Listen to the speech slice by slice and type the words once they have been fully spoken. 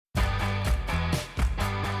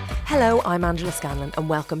Hello, I'm Angela Scanlon and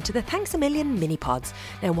welcome to the Thanks a Million mini-pods.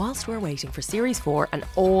 Now, whilst we're waiting for Series 4 and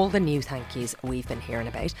all the new thank yous we've been hearing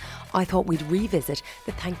about, I thought we'd revisit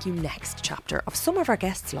the Thank You Next chapter of some of our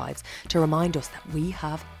guests' lives to remind us that we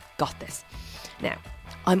have got this. Now,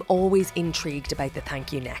 I'm always intrigued about the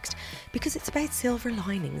Thank You Next because it's about silver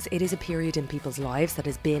linings. It is a period in people's lives that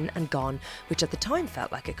has been and gone, which at the time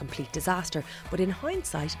felt like a complete disaster, but in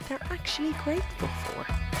hindsight, they're actually grateful for.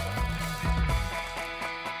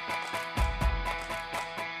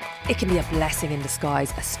 It can be a blessing in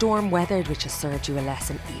disguise, a storm weathered which has served you a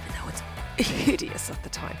lesson even though it's hideous at the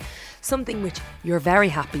time. Something which you're very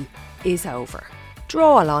happy is over.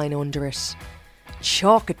 Draw a line under it,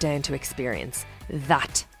 chalk it down to experience.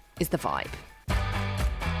 That is the vibe.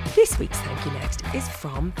 This week's Thank You Next is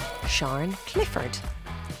from Sian Clifford.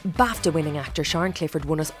 BAFTA-winning actor Sian Clifford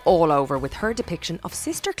won us all over with her depiction of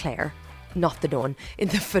Sister Claire, not the nun, in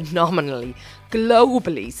the phenomenally,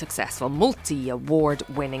 globally successful,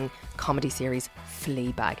 multi-award-winning comedy series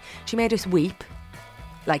Fleabag. She made us weep,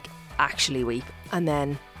 like actually weep, and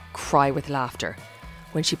then cry with laughter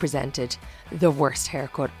when she presented the worst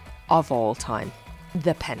haircut of all time,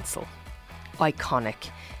 the pencil.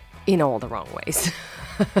 Iconic in all the wrong ways.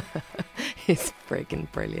 It's friggin'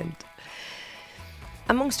 brilliant.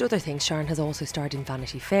 Amongst other things, Sian has also starred in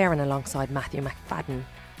Vanity Fair and alongside Matthew McFadden.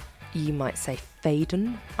 You might say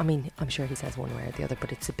Faden. I mean, I'm sure he says one way or the other,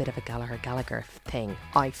 but it's a bit of a Gallagher thing,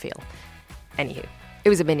 I feel. Anywho, it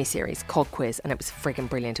was a mini-series called Quiz and it was friggin'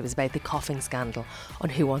 brilliant. It was about the coughing scandal on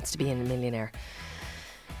Who Wants to Be a Millionaire.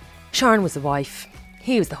 Sian was the wife,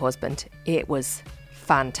 he was the husband. It was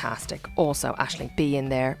fantastic. Also, Aisling Bea in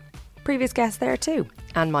there. Previous guest there too.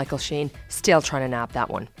 And Michael Sheen, still trying to nab that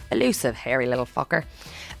one. Elusive, hairy little fucker.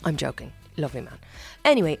 I'm joking. Lovely man.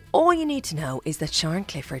 Anyway, all you need to know is that Sian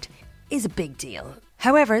Clifford is a big deal.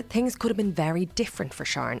 However, things could have been very different for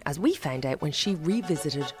Sian, as we found out when she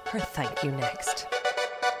revisited her Thank You Next.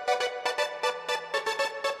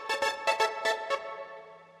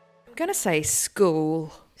 I'm going to say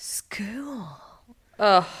school. School?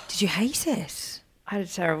 Ugh. Did you hate it? I had a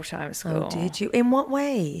terrible time at school. Oh, did you? In what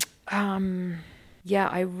way? Yeah,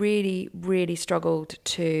 I really, really struggled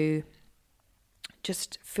to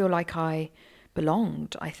just feel like I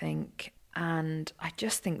belonged, I think. And I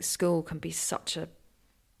just think school can be such a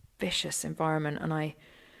vicious environment. And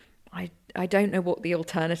I don't know what the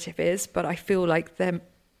alternative is, but I feel like there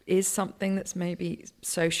is something that's maybe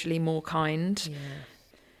socially more kind. Yeah.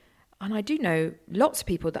 And I do know lots of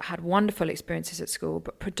people that had wonderful experiences at school,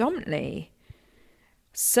 but predominantly,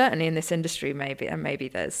 certainly in this industry maybe, and maybe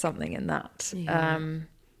there's something in that,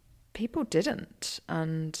 people didn't.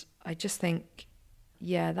 And I just think,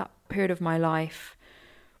 yeah, that period of my life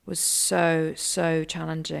was so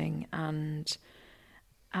challenging. And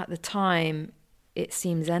at the time, it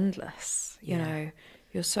seems endless. You know,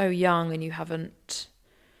 you're so young and you haven't,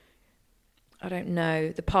 I don't know,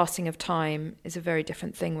 the passing of time is a very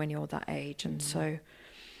different thing when you're that age. And so...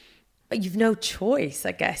 You've no choice,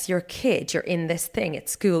 I guess. You're a kid, you're in this thing at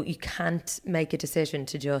school. You can't make a decision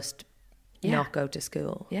to just not go to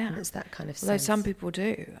school. Yeah. And it's that kind of sense. Although some people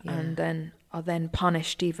do, and then are then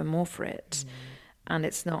punished even more for it. And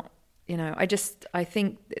it's not, you know, I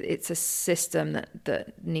think it's a system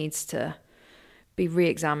that needs to be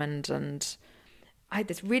re-examined. And I had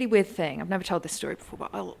this really weird thing. I've never told this story before, but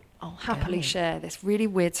I'll happily share this really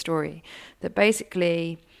weird story that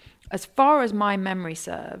basically, as far as my memory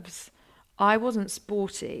serves, I wasn't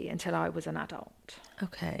sporty until I was an adult.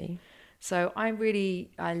 Okay. So I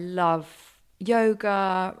love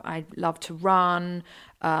yoga. I love to run,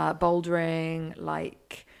 bouldering,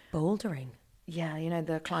 like... Bouldering? Yeah, you know,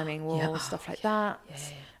 the climbing walls, stuff like that.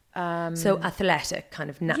 Yeah. So athletic, kind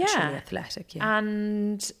of naturally athletic. Yeah.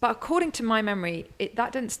 But according to my memory,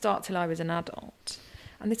 that didn't start till I was an adult.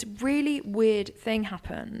 And this really weird thing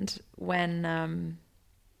happened when...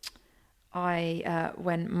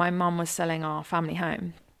 when my mum was selling our family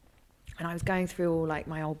home, and I was going through all like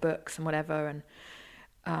my old books and whatever, and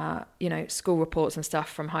you know, school reports and stuff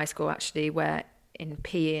from high school, actually, where in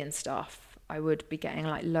PE and stuff I would be getting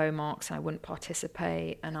like low marks and I wouldn't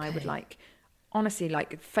participate, and I would like honestly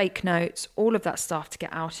like fake notes, all of that stuff to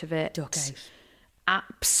get out of it. Duck out.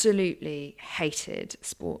 Absolutely hated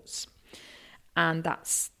sports, and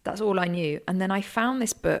that's all I knew. And then I found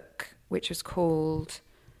this book which was called,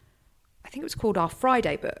 I think it was called Our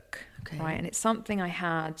Friday Book, right? And it's something I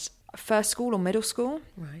had first school or middle school.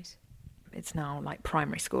 Right. It's now like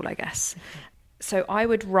primary school, I guess. Okay. So I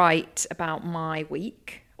would write about my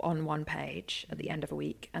week on one page at the end of a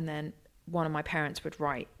week, and then one of my parents would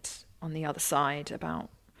write on the other side about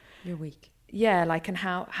your week. like, and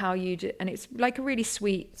how you do, and it's like a really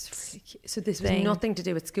sweet. So this was thing. nothing to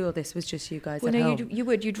do with school. This was just you guys at no, home.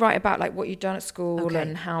 you'd write about like what you'd done at school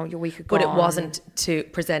and how your week had gone. But it wasn't to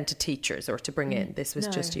present to teachers or to bring in. This was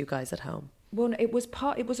just you guys at home. Well, it was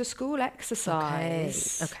a school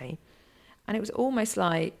exercise. Okay. And it was almost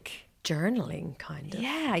like journaling, kind of.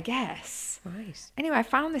 Yeah, I guess. Right. Anyway, I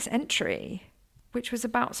found this entry, which was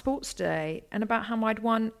about sports day and about how I'd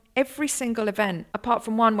won every single event, apart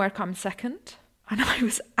from one where I come second. And I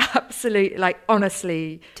was absolutely, like,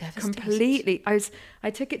 honestly, completely. I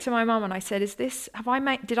took it to my mum and I said,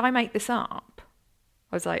 did I make this up?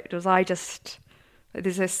 I was like,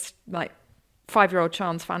 there's this, like, 5-year-old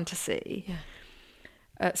child's fantasy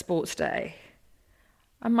at sports day.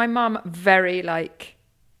 And my mum, very, like,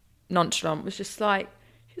 nonchalant, was just like,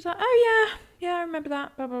 she was like, oh yeah, I remember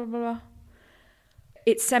that, blah, blah, blah, blah.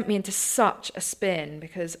 It sent me into such a spin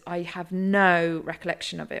because I have no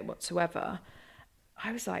recollection of it whatsoever.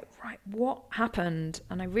 I was like, right, what happened?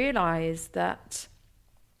 And I realised that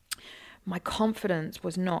my confidence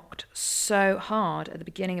was knocked so hard at the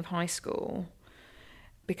beginning of high school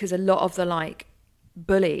because a lot of the, like,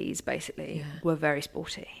 bullies, basically, were very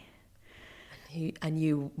sporty. And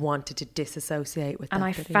you wanted to disassociate with that. And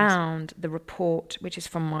I found the report, which is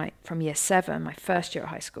from year 7, my first year at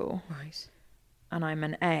high school. Right. And I'm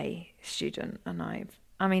an A student. And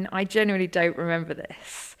I genuinely don't remember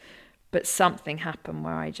this. But something happened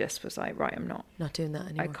where I just was like, right, I'm not doing that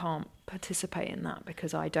anymore. I can't participate in that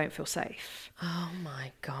because I don't feel safe. Oh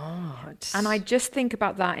my God. And I just think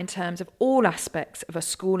about that in terms of all aspects of a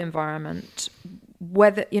school environment,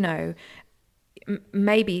 whether,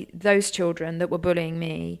 maybe those children that were bullying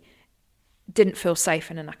me didn't feel safe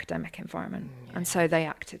in an academic environment. And so they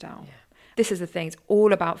acted out. Yeah. This is the thing. It's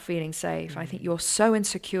all about feeling safe. I think you're so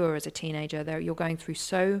insecure as a teenager. You're going through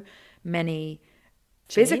so many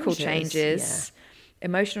physical changes,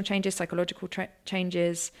 emotional changes, psychological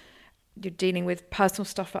changes. You're dealing with personal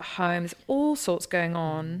stuff at home. There's all sorts going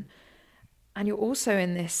on. And you're also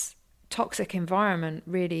in this toxic environment,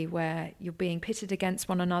 really, where you're being pitted against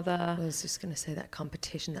one another. I was just going to say that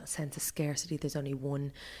competition, that sense of scarcity. There's only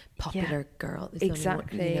one popular girl. There's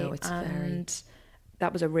exactly. Only one, it's and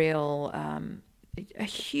that was a real, a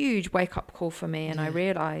huge wake-up call for me. And I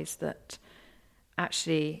realised that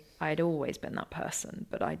actually I'd always been that person,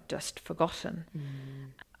 but I'd just forgotten.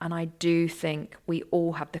 And I do think we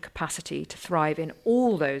all have the capacity to thrive in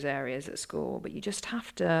all those areas at school, but you just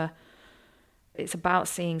have to... It's about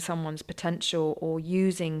seeing someone's potential or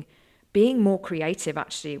being more creative,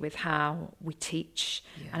 actually, with how we teach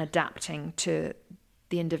and adapting to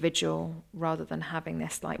the individual rather than having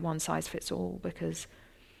this, like, one size fits all, because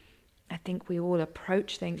I think we all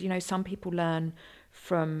approach things. Some people learn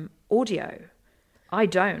from audio. I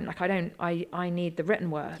don't. I need the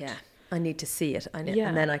written word. Yeah. I need to see it. And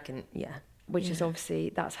then I can, Which is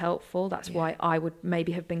obviously, that's helpful. That's why I would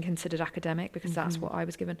maybe have been considered academic, because that's what I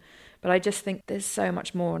was given. But I just think there's so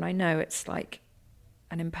much more. And I know it's like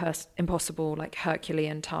an impossible, like,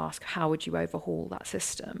 Herculean task. How would you overhaul that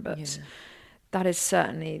system? But that is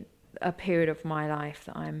certainly a period of my life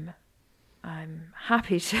that I'm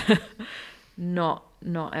happy to not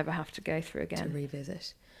ever have to go through again. To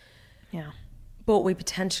revisit. Yeah. But we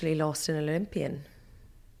potentially lost an Olympian.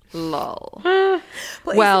 Lol.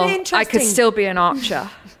 Well, I could still be an archer.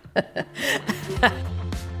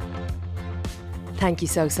 Thank you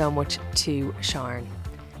so much to Sharon.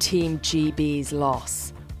 Team GB's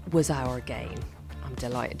loss was our gain. I'm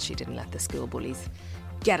delighted she didn't let the school bullies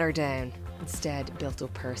get her down. Instead, built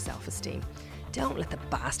up her self-esteem. Don't let the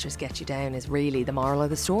bastards get you down is really the moral of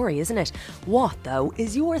the story, isn't it? What, though,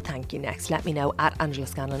 is your thank you next? Let me know at Angela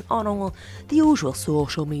Scanlon on all the usual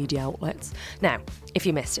social media outlets. Now, if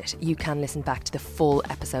you missed it, you can listen back to the full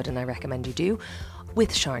episode, and I recommend you do,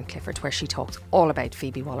 with Sharon Clifford, where she talks all about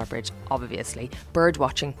Phoebe Waller-Bridge, obviously, bird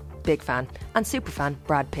watching, big fan, and super fan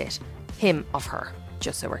Brad Pitt, him of her,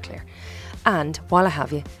 just so we're clear. And while I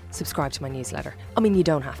have you, subscribe to my newsletter. I mean, you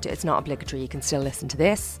don't have to. It's not obligatory. You can still listen to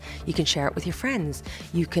this. You can share it with your friends.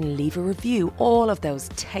 You can leave a review. All of those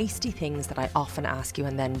tasty things that I often ask you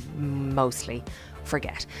and then mostly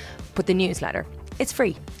forget. But the newsletter, it's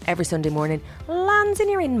free. Every Sunday morning, lands in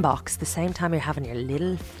your inbox the same time you're having your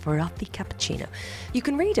little frothy cappuccino. You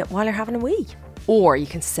can read it while you're having a wee. Or you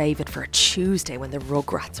can save it for a Tuesday when the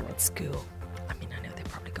Rugrats are in school. I mean, I know they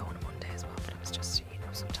probably go on a Monday as well, but it was just,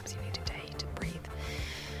 sometimes you need a day to breathe.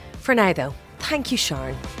 For now, though, thank you,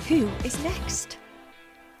 Sharon. Who is next?